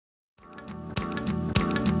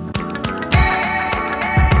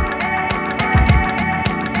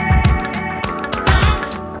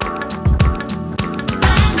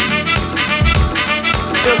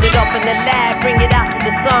it up in the lab, bring it out to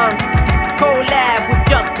the sun. Kolab, we've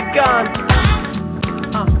just begun.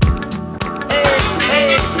 Hey,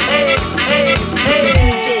 hey, hey,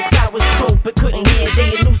 hey. This I was told but couldn't hear.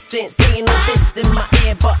 They a nuisance, saying all this in my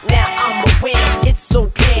ear, but now I'm aware. It's so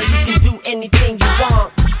clear, you can do anything you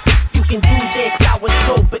want. You can do this, I was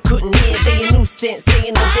told but couldn't hear. They a nuisance,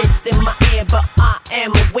 saying all this in my ear, but I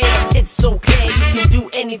am aware. It's so clear, you can do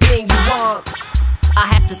anything you want. I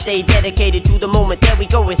have to stay dedicated to the moment. There we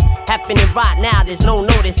go, it's happening right now, there's no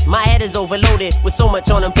notice. My head is overloaded with so much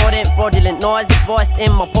unimportant fraudulent noise. Voiced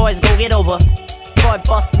in my poise, gon' get over. Boy,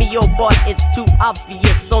 bust me, oh boy, it's too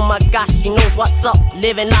obvious. Oh my gosh, she knows what's up.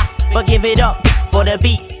 Living lost, but give it up. For the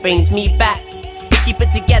beat brings me back. Keep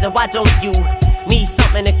it together, why don't you? Need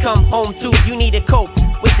something to come home to. You need to cope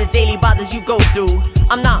with the daily bothers you go through.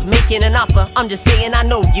 I'm not making an offer, I'm just saying I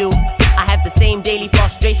know you. I have the same daily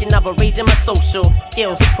frustration of raising my social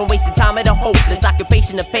skills, from wasting time at a hopeless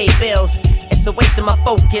occupation to pay bills. It's a waste of my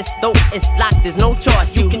focus, though it's like there's no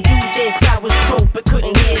choice. You can do this, I was told but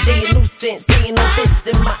couldn't hear. They a nuisance, saying all this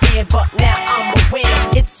in my ear, but now I'm aware.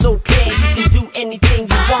 It's so clear, you can do anything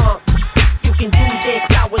you want. You can do this,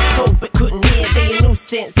 I was told but couldn't hear. They a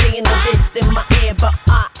nuisance, saying all this in my ear, but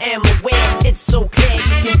I am aware. It's so clear,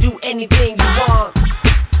 you can do anything you want.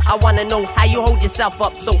 I wanna know how you hold yourself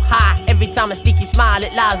up so high. Every time a sneaky smile,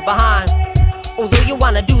 it lies behind. Although you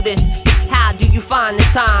wanna do this, how do you find the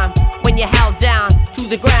time when you're held down to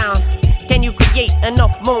the ground? Can you create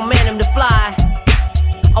enough momentum to fly?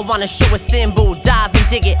 I wanna show a symbol, dive and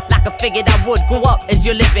dig it like I figured I would. Grow up as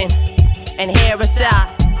you're living and hear us out.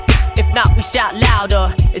 If not, we shout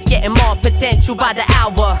louder. It's getting more potential by the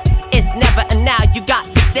hour. It's never a now, you got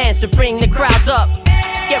to stand, so bring the crowds up.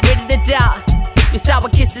 Get rid of the doubt. Your sour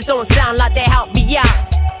kisses don't sound like they help me out.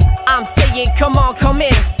 I'm saying come on, come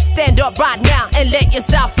in. Stand up right now and let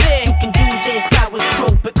yourself sing. You can do this, I was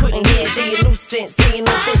told but couldn't hear. They a nuisance, saying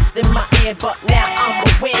all this in my ear, but now I'm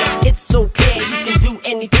aware. It's so clear, you can do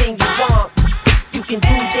anything you want. You can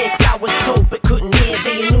do this, I was told but couldn't hear.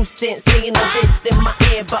 They a nuisance, saying all this in my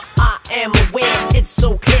ear, but I am aware. It's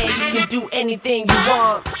so clear, you can do anything you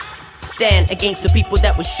want. Stand against the people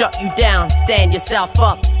that would shut you down. Stand yourself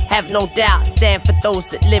up, have no doubt. Stand for those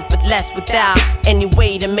that live with less without any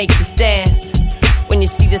way to make the stance. When you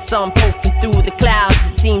see the sun poking through the clouds,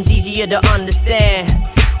 it seems easier to understand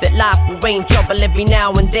that life will rain trouble every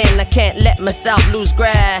now and then. I can't let myself lose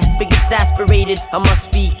grasp. Exasperated, I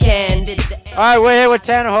must be candid. Alright, we're here with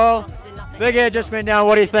Tanner Hall. Big Air just went down.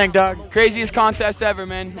 What do you think, Doug? Craziest contest ever,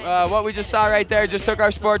 man. What we just saw right there just took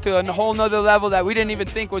our sport to a whole nother level that we didn't even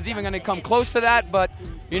think was even going to come close to that. But,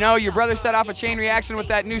 you know, your brother set off a chain reaction with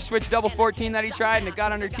that new switch double 14 that he tried, and it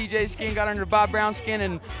got under TJ's skin, got under Bob Brown's skin,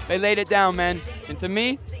 and they laid it down, man. And to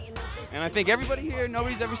me, and I think everybody here,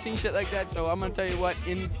 nobody's ever seen shit like that, so I'm going to tell you what,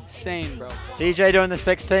 insane, bro. TJ doing the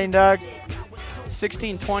 16, Doug?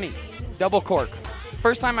 16-20, double cork.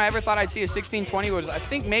 First time I ever thought I'd see a 16-20 was, I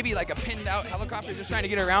think, maybe like a pinned out helicopter just trying to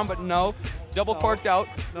get around, but no, double corked out,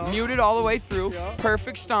 muted all the way through,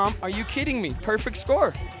 perfect stomp. Are you kidding me? Perfect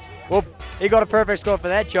score. Well, he got a perfect score for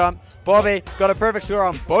that jump. Bobby got a perfect score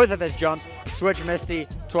on both of his jumps. Switch Misty,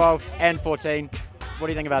 12 and 14. What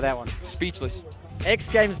do you think about that one? Speechless. X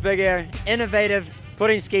Games Big Air, innovative,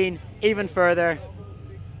 putting skiing even further.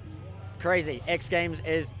 Crazy. X Games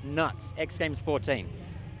is nuts. X Games 14.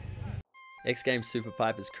 X Games Super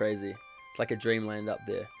Pipe is crazy. It's like a dreamland up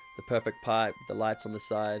there. The perfect pipe, the lights on the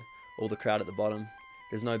side, all the crowd at the bottom.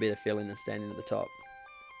 There's no better feeling than standing at the top.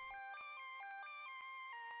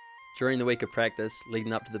 During the week of practice,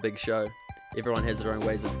 leading up to the big show, everyone has their own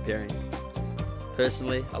ways of preparing.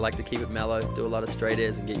 Personally, I like to keep it mellow, do a lot of straight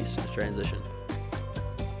airs and get used to the transition.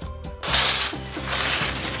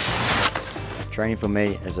 Training for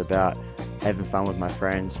me is about having fun with my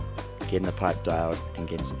friends, getting the pipe dialed and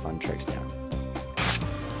getting some fun tricks down.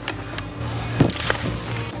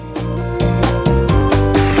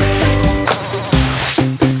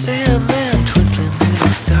 Sandman twinkling little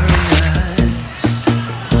starry eyes,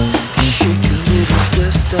 shake a little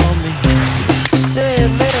dust on me.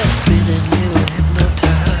 Sandman spinning little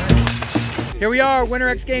hypnotized. Here we are, Winter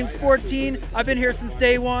X Games 14. I've been here since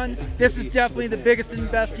day one. This is definitely the biggest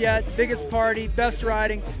and best yet. Biggest party, best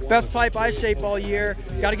riding, best pipe I shape all year.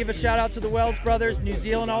 Got to give a shout out to the Wells brothers, New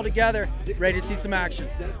Zealand all together. Ready to see some action.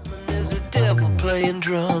 There's a devil playing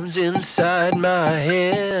drums inside my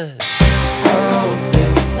head.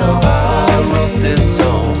 I wrote this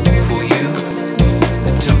song for you.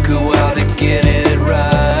 It took a while to get it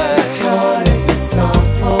right. Recorded this song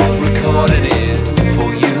for you. Recorded it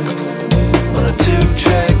for you on a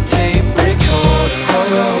 2-track tape recorder.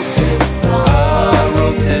 I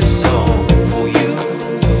wrote this song for you.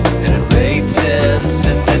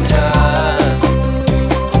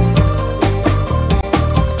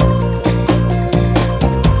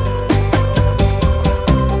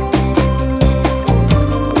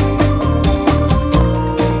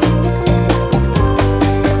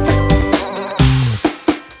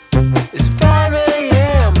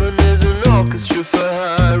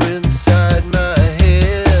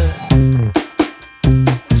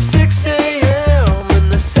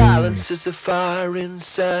 There's a fire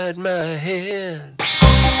inside my head. I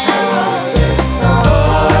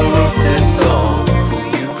wrote this song for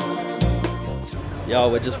you.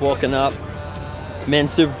 Yo, we're just walking up.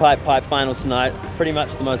 Men's Superpipe Pipe Finals tonight. Pretty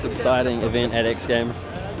much the most exciting event at X Games.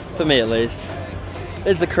 For me at least.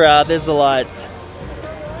 There's the crowd, there's the lights.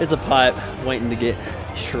 There's a pipe waiting to get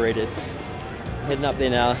shredded. Heading up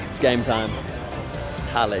there now, it's game time.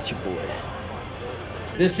 Holla at your boy.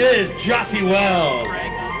 This is Jossi Wells.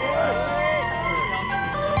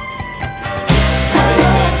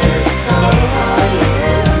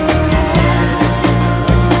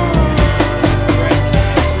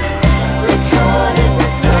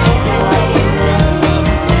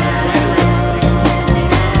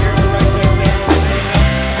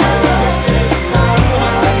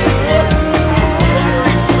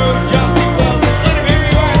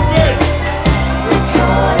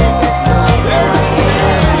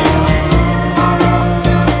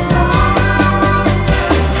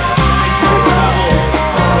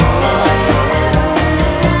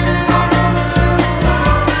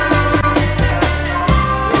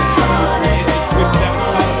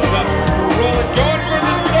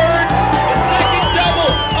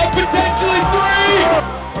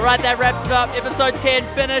 Alright, that wraps it up. Episode 10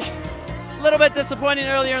 finished. A little bit disappointing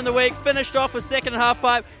earlier in the week. Finished off with second and half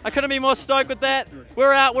pipe. I couldn't be more stoked with that.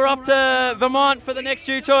 We're out. We're off to Vermont for the next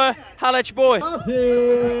Jew tour. Holla at your boy.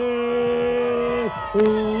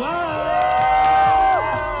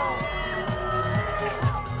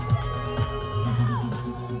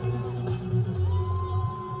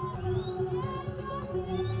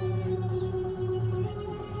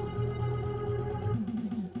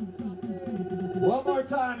 One more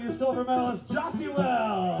time, your silver medalist, Jossi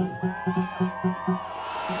Wells.